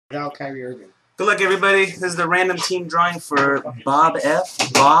Kyrie Irving. Good luck, everybody. This is the random team drawing for Bob F,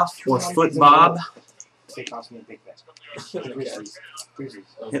 Boff, or Foot Bob. Hitting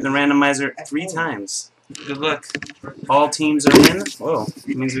the randomizer 3 times. Good luck. All teams are in. Whoa,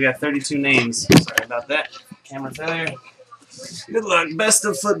 it means we got 32 names. Sorry about that. Camera failure. Good luck. Best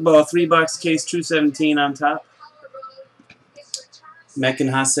of football. 3-box case, True 17 on top.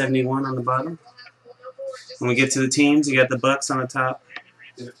 Meckenha 71 on the bottom. When we get to the teams, you got the Bucs on the top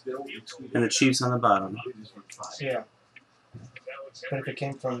and the Chiefs on the bottom. Yeah. But if it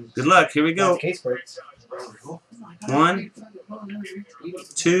came from... Good luck. Here we go. Case breaks. 1,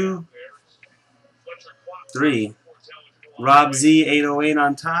 2, 3. Rob Z 808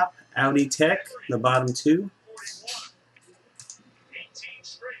 on top. Audi Tech, the bottom 2.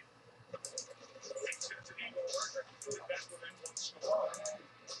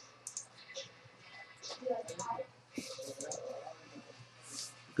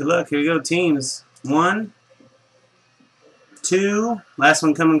 Good luck. Here we go, teams. 1, 2. Last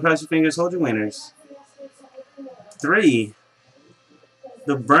one coming. Cross your fingers. Hold your winners. 3.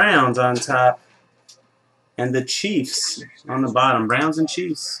 The Browns on top. And the Chiefs on the bottom. Browns and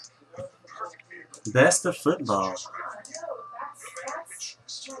Chiefs. Best of football.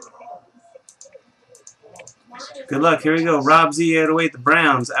 Good luck. Here we go. Rob Z 808 the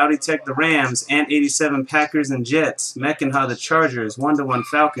Browns, Audi Tech the Rams, Ant 87 Packers and Jets, Meckenha the Chargers, 1-1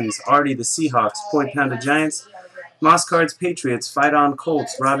 Falcons, Arty the Seahawks, poipounda Giants, mosscards Patriots, Fight On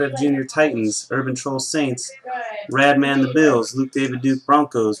Colts, Rob F Jr. Titans, urbantroll Saints, Radman the Bills, lukedavidiuk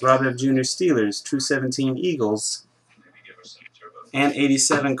Broncos, Rob F Jr. Steelers, True 17 Eagles, Ant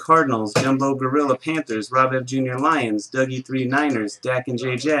 87 Cardinals, jumbogorilla Panthers, Rob F Jr. Lions, Dougie 3 Niners,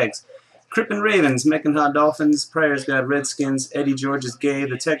 dakinj Jags, Crippen Ravens, Meckenha Dolphins, Pryor's got Redskins, eddiegeorgeisgay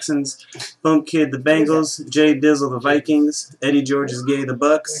the Texans, Bump Kid the Bengals, J Dizzle the Vikings, eddiegeorgeisgay the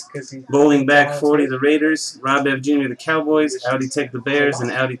Bucs, Bowling Back 40 the Raiders, Rob F Jr. the Cowboys, Audi Tech the Bears,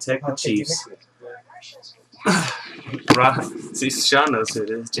 and Audi Tech the Chiefs. Rob, see, Sean knows who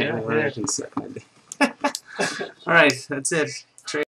it is. January. Alright, that's it.